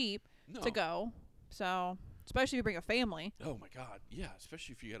not cheap to go. So, especially if you bring a family. Oh, my God. Yeah,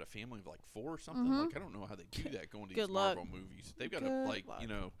 especially if you got a family of like 4 or something. Like, I don't know how they do that going to these Marvel movies. They've got to, like,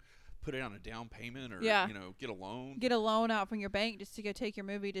 put it on a down payment or, get a loan. Get a loan out from your bank just to go take your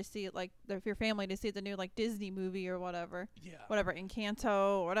movie to see it, like, if your family to see the new, like, Disney movie or whatever. Yeah. Whatever,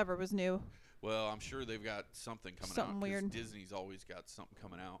 Encanto or whatever was new. Well, I'm sure they've got something coming out. Something weird. Disney's always got something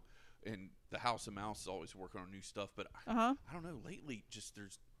coming out. And the House of Mouse is always working on new stuff. But I don't know. Lately, just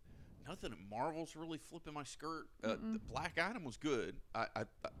there's nothing. Marvel's really flipping my skirt. The Black Adam was good. I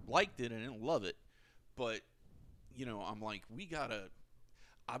liked it. I didn't love it. But, I'm like,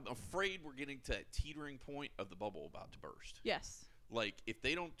 I'm afraid we're getting to that teetering point of the bubble about to burst. Yes. Like, if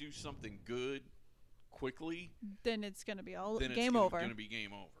they don't do something good quickly, then it's going to be game over. Then it's going to be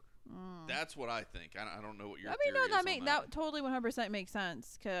game over. That's what I think. I don't know what your theory is on that totally 100% makes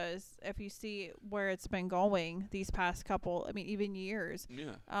sense, because if you see where it's been going these past couple, even years.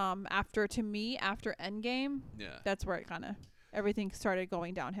 Yeah. After Endgame, that's where it kind of everything started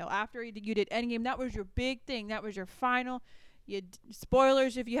going downhill. After you did Endgame, that was your big thing. That was your final.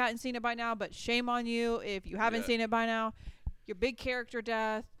 Spoilers if you hadn't seen it by now, but shame on you if you haven't seen it by now. Your big character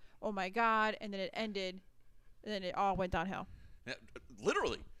death. Oh my God! And then it ended, and then it all went downhill. Yeah,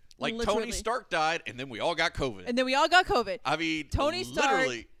 literally. Tony Stark died, and then we all got COVID. I mean, Tony Stark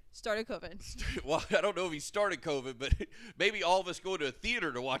started COVID. Well, I don't know if he started COVID, but maybe all of us go to a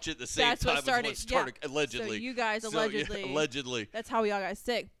theater to watch it at the same time as what started, allegedly. So you guys allegedly. Allegedly. That's how we all got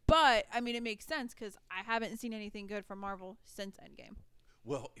sick. But, it makes sense because I haven't seen anything good from Marvel since Endgame.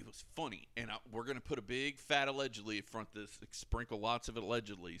 Well, it was funny, and we're going to put a big fat allegedly in front of this, sprinkle lots of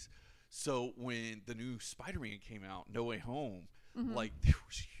allegedlys. So when the new Spider-Man came out, No Way Home, there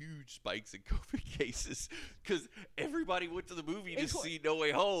was huge spikes in COVID cases because everybody went to the movie to see No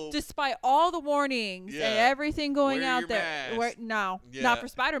Way Home. Despite all the warnings and everything going out there. Not for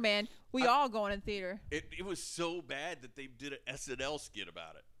Spider-Man. We all going in theater. It was so bad that they did an SNL skit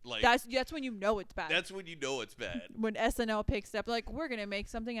about it. That's when you know it's bad. That's when you know it's bad. When SNL picks up, we're going to make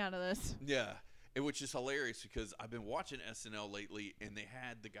something out of this. Yeah. Which is hilarious because I've been watching SNL lately, and they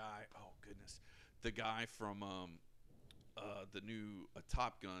had the guy from the new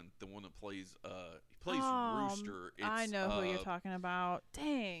Top Gun, the one that plays Rooster. I know who you're talking about.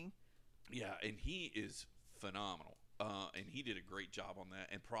 Dang. Yeah, and he is phenomenal. And he did a great job on that,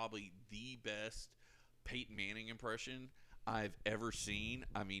 and probably the best Peyton Manning impression I've ever seen.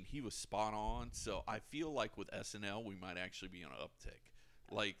 He was spot on. So I feel like with SNL, we might actually be on an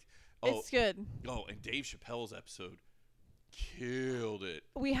uptick. It's good. Oh, and Dave Chappelle's episode killed it.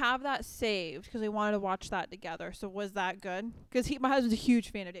 We have that saved because we wanted to watch that together. So was that good? Because my husband's a huge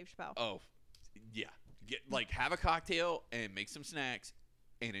fan of Dave Chappelle. Oh, yeah. Have a cocktail and make some snacks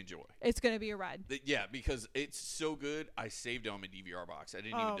and enjoy. It's going to be a ride. Yeah, because it's so good. I saved it on my DVR box. I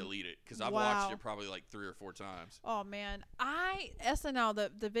didn't even delete it because I've watched it probably 3 or 4 times. Oh, man. SNL,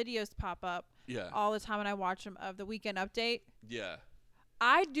 the videos pop up all the time when I watch them of the Weekend Update. Yeah.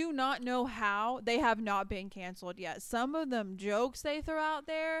 I do not know how they have not been canceled yet. Some of them jokes they throw out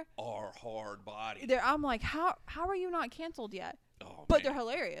there are hard body. I'm like, how are you not canceled yet? Oh, but they're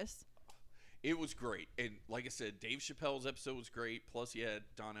hilarious. It was great. And like I said, Dave Chappelle's episode was great. Plus, he had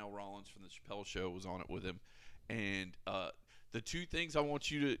Donnell Rollins from the Chappelle Show was on it with him. And the 2 things I want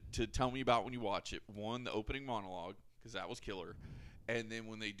you to tell me about when you watch it. One, the opening monologue, because that was killer. And then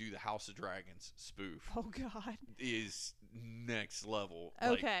when they do the House of Dragons spoof. Oh, God. Is next level.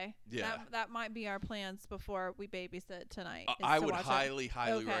 Okay. Yeah. That might be our plans before we babysit tonight. I would highly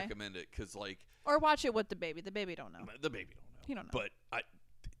recommend it because or watch it with the baby. The baby don't know. The baby don't know. He don't know. But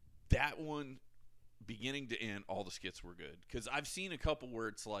that one, beginning to end, all the skits were good. Because I've seen a couple where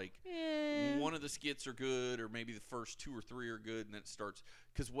it's one of the skits are good, or maybe the first 2 or 3 are good, and then it starts.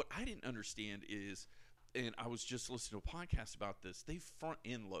 Because what I didn't understand is, and I was just listening to a podcast about this, they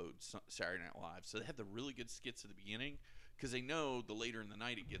front-end load Saturday Night Live. So they have the really good skits at the beginning because they know the later in the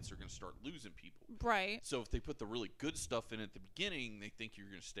night it gets, they're going to start losing people. Right. So if they put the really good stuff in at the beginning, they think you're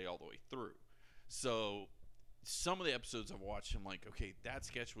going to stay all the way through. So some of the episodes I've watched, I'm like, okay, that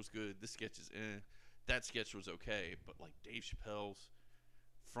sketch was good. This sketch is that sketch was okay. But Dave Chappelle's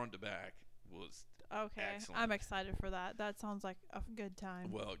front to back was excellent. I'm excited for that. That sounds like a good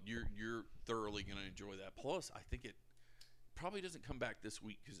time. Well, you're thoroughly going to enjoy that. Plus, I think it probably doesn't come back this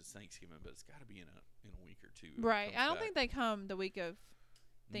week because it's Thanksgiving, but it's got to be in a week or 2. Right. I don't think they come the week of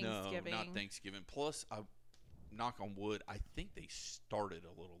Thanksgiving. No, not Thanksgiving. Plus, knock on wood, I think they started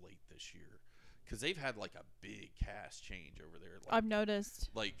a little late this year because they've had a big cast change over there. I've noticed.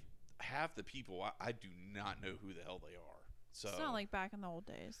 Half the people, I do not know who the hell they are. So it's not like back in the old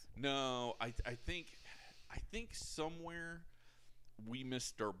days. No, I think somewhere we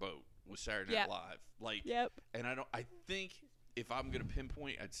missed our boat with Saturday Night Live. Yep. And I think if I'm gonna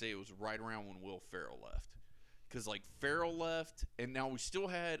pinpoint, I'd say it was right around when Will Ferrell left, because Ferrell left, and now we still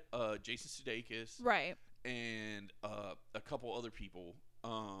had Jason Sudeikis, right, and a couple other people,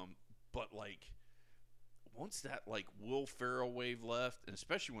 but once that Will Ferrell wave left, and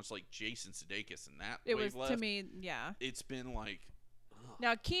especially once Jason Sudeikis and that wave left, to me, yeah, it's been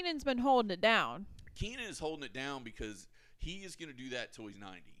now Keenan's been holding it down. Keenan is holding it down because he is going to do that till he's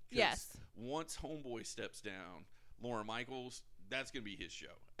 90. Yes. Once Homeboy steps down, Lorne Michaels, that's going to be his show.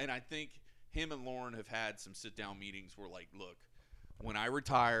 And I think him and Lorne have had some sit-down meetings where look, when I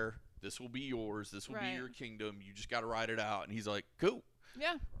retire, this will be yours. This will be your kingdom. You just got to ride it out. And he's like, cool.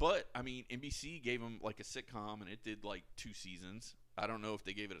 Yeah. But, NBC gave him a sitcom, and it did 2 seasons. I don't know if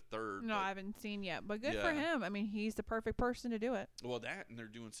they gave it a third. No, I haven't seen yet, but good for him. I mean, he's the perfect person to do it. Well, that, and they're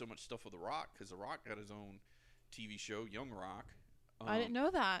doing so much stuff with The Rock, because The Rock got his own TV show, Young Rock. I didn't know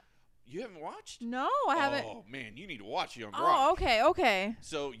that. You haven't watched? No, I haven't. Oh, man, you need to watch Young Rock. Oh, okay.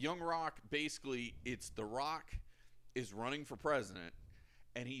 So, Young Rock, basically, it's The Rock is running for president,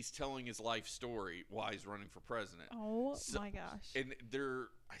 and he's telling his life story why he's running for president. Oh, my gosh. And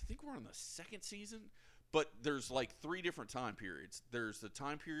I think we're on the second season, but there's like 3 different time periods. There's the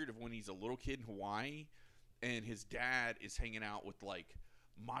time period of when he's a little kid in Hawaii, and his dad is hanging out with, like,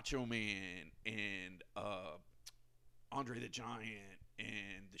 Macho Man and Andre the Giant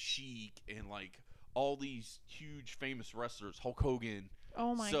and the Sheik and like all these huge famous wrestlers, Hulk Hogan.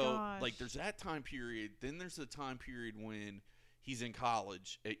 Oh my gosh. So like there's that time period. Then there's the time period when he's in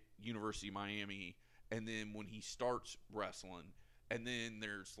college at University of Miami, and then when he starts wrestling, and then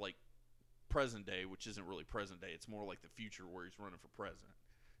there's like present day, which isn't really present day. It's more like the future where he's running for president.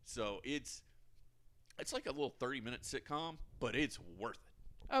 So it's like a little 30-minute sitcom, but it's worth it.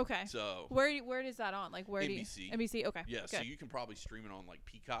 Okay. So where is that on? Like where NBC. do you NBC? Okay. Yeah, good. so you can probably stream it on like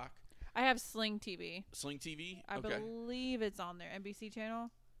Peacock. I have Sling TV. Sling TV? I believe it's on there. NBC channel?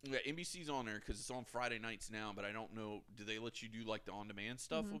 Yeah, NBC's on there because it's on Friday nights now, but I don't know. Do they let you do like the on-demand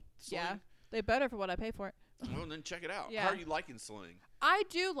stuff with Sling? Yeah. They better for what I pay for it. Well, then check it out. Yeah. How are you liking Sling? I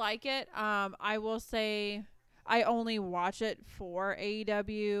do like it. I will say I only watch it for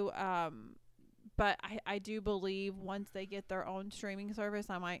AEW. But I do believe once they get their own streaming service,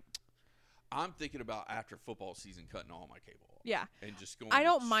 I might. I'm thinking about after football season cutting all my cable off. Yeah. And just going. I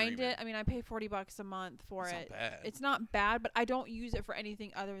don't mind it. I mean, I pay $40 a month for it. It's not bad. It's not bad, but I don't use it for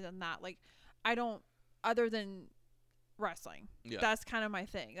anything other than that. Like, I don't, other than wrestling. Yeah. That's kind of my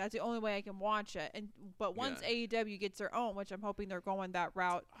thing. That's the only way I can watch it. But once AEW gets their own, which I'm hoping they're going that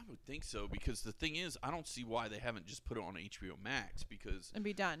route. I would think so, because the thing is, I don't see why they haven't just put it on HBO Max, because And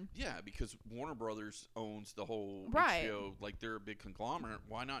be done. Yeah, because Warner Brothers owns the whole Right. HBO, like they're a big conglomerate.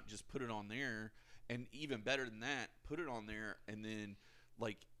 Why not just put it on there? And even better than that, put it on there, and then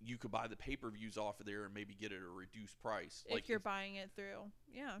like you could buy the pay-per-views off of there and maybe get it at a reduced price. If you're buying it through.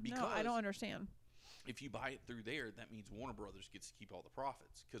 Yeah. No, I don't understand. If you buy it through there, that means Warner Brothers gets to keep all the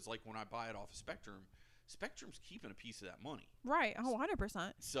profits. Because like when I buy it off of Spectrum, Spectrum's keeping a piece of that money. Right. Oh,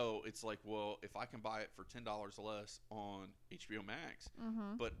 100%. So it's like, well, if I can buy it for $10 less on HBO Max,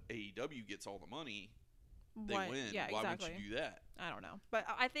 but AEW gets all the money, they win. Yeah, Why exactly. would you do that? I don't know. But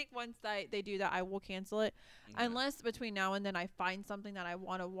I think once they do that, I will cancel it. Yeah. Unless between now and then I find something that I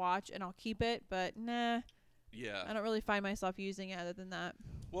want to watch and I'll keep it. But nah. Yeah. I don't really find myself using it other than that.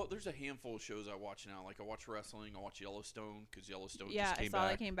 Well, there's a handful of shows I watch now. Like I watch wrestling, I watch Yellowstone because Yellowstone Yeah, just came I saw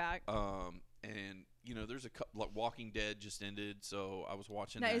back. that came back. And you know, there's a couple, like Walking Dead just ended, so I was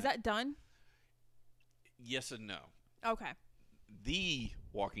watching Now, that. is that done? Yes and no. Okay. The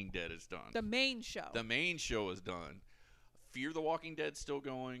Walking Dead is done. The main show. The main show is done. Fear the Walking Dead's still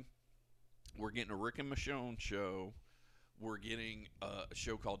going. We're getting a Rick and Michonne show. We're getting a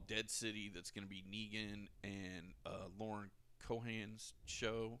show called Dead City that's going to be Negan and Lauren Cohan's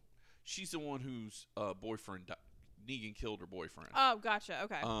show. She's the one whose boyfriend Negan killed her boyfriend. Oh, gotcha.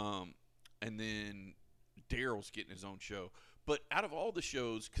 Okay. And then Daryl's getting his own show. But out of all the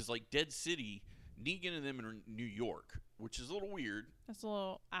shows, because like Dead City, Negan and them are in New York, which is a little weird. That's a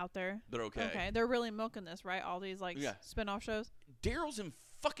little out there. But okay. Okay. They're really milking this, right? All these like spin-off shows. Daryl's in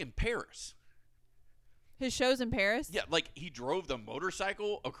fucking Paris. His show's in Paris? Yeah, like he drove the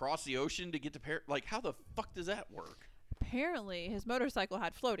motorcycle across the ocean to get to Paris. Like, how the fuck does that work? Apparently, his motorcycle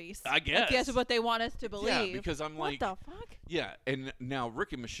had floaties. I guess. Like, that's what they want us to believe. Yeah, because I'm like, what the fuck? Yeah, and now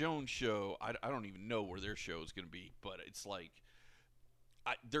Rick and Michonne's show, I don't even know where their show is going to be, but it's like,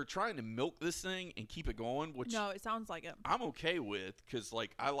 they're trying to milk this thing and keep it going, which no, it sounds like it. I'm okay with, because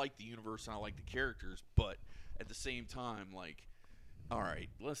like I like the universe and I like the characters, but at the same time, like, all right,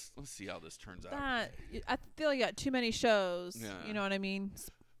 let's see how this turns out. I feel like you got too many shows. Yeah. You know what I mean?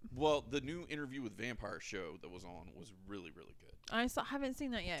 Well, the new Interview with Vampire show that was on was really, really good. I haven't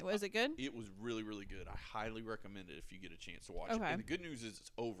seen that yet. Was it good? It was really, really good. I highly recommend it if you get a chance to watch it. Okay. And the good news is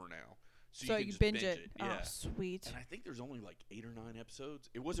it's over now. So you can you just binge it. Yeah. Oh, sweet. And I think there's only like 8 or 9 episodes.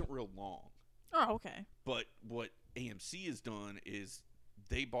 It wasn't real long. Oh, okay. But what AMC has done is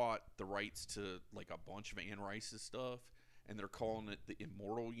they bought the rights to like a bunch of Anne Rice's stuff, and they're calling it the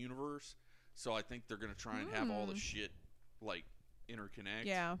Immortal Universe. So I think they're going to try and have all the shit like interconnect.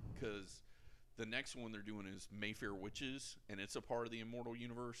 Yeah. Because the next one they're doing is Mayfair Witches, and it's a part of the Immortal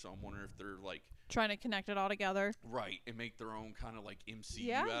Universe. So I'm wondering if they're like trying to connect it all together. right, and make their own kind of like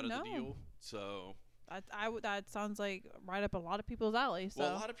MCU out of the deal. So That sounds like right up a lot of people's alley. So.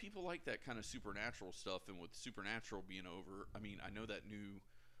 Well, a lot of people like that kind of supernatural stuff, and with Supernatural being over, I mean, I know that new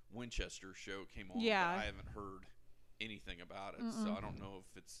Winchester show came on, but I haven't heard anything about it, so I don't know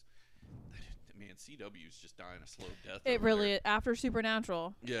if it's. Man, CW's just dying a slow death. It really is. After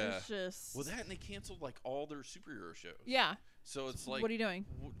Supernatural. Yeah. It's just. Well, that and they canceled like all their superhero shows. Yeah. So it's like. What are you doing?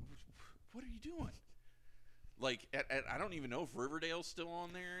 What are you doing? Like, I don't even know if Riverdale's still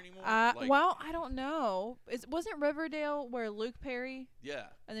on there anymore. Well, I don't know. Wasn't Riverdale where Luke Perry? Yeah.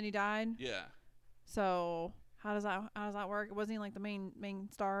 And then he died. Yeah. So how does that work? Wasn't he like the main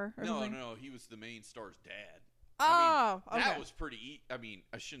star? Or something? No, he was the main star's dad. Oh, I mean, okay. That was pretty. I mean,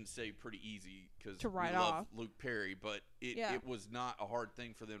 I shouldn't say pretty easy because to write we love off Luke Perry, but it was not a hard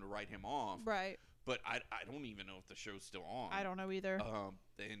thing for them to write him off. Right. But I don't even know if the show's still on. I don't know either.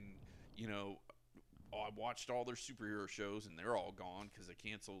 And I watched all their superhero shows and they're all gone because they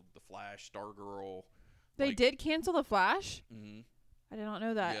canceled The Flash, Stargirl. They did cancel The Flash? Mm-hmm. I did not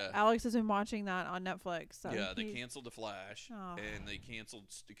know that. Yeah. Alex has been watching that on Netflix. So yeah, they canceled The Flash, and they canceled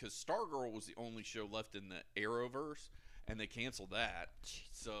because Stargirl was the only show left in the Arrowverse, and they canceled that. Jeez.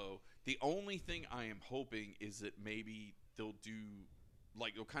 So the only thing I am hoping is that maybe they'll do,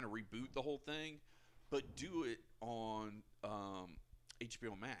 like, they'll kind of reboot the whole thing, but do it on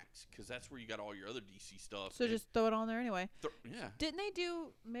HBO Max, because that's where you got all your other DC stuff. So just throw it on there anyway. Yeah. Didn't they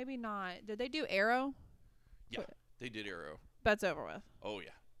do, maybe not, did they do Arrow? Yeah, they did Arrow. That's over with. Oh,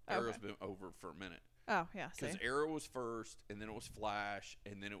 yeah. Arrow's been over for a minute. Oh, yeah. Because Arrow was first, and then it was Flash,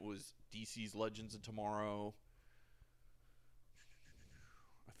 and then it was DC's Legends of Tomorrow.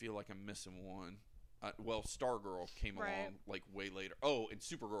 I feel like I'm missing one. Stargirl came along like way later. Oh, and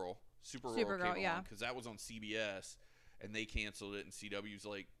Supergirl. Supergirl came along because that was on CBS, and they canceled it. And CW's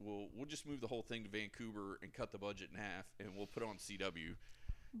like, well, we'll just move the whole thing to Vancouver and cut the budget in half, and we'll put it on CW.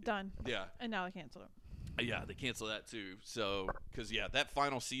 Done. Yeah. And now they canceled it. Yeah, they canceled that too. So, because that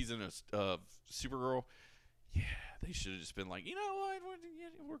final season of Supergirl, they should have just been like, you know what,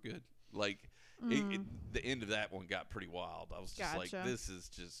 we're good. Like, the end of that one got pretty wild. I was just like, this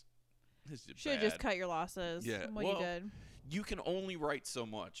is should have just cut your losses. Yeah, you did. You can only write so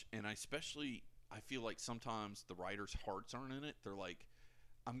much, and I feel like sometimes the writers' hearts aren't in it. They're like,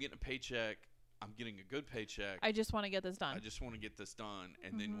 I'm getting a paycheck. I'm getting a good paycheck. I just want to get this done.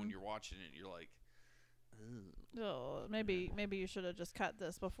 And then when you're watching it, you're like, oh, maybe you should have just cut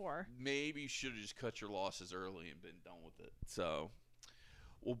this before. Maybe you should have just cut your losses early and been done with it. So,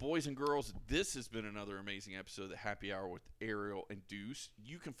 well, boys and girls, this has been another amazing episode of the Happy Hour with Ariel and Deuce.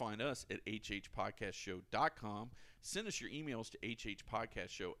 You can find us at hhpodcastshow.com. Send us your emails to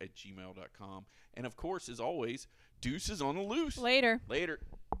hhpodcastshow@gmail.com. And, of course, as always, Deuce is on the loose. Later.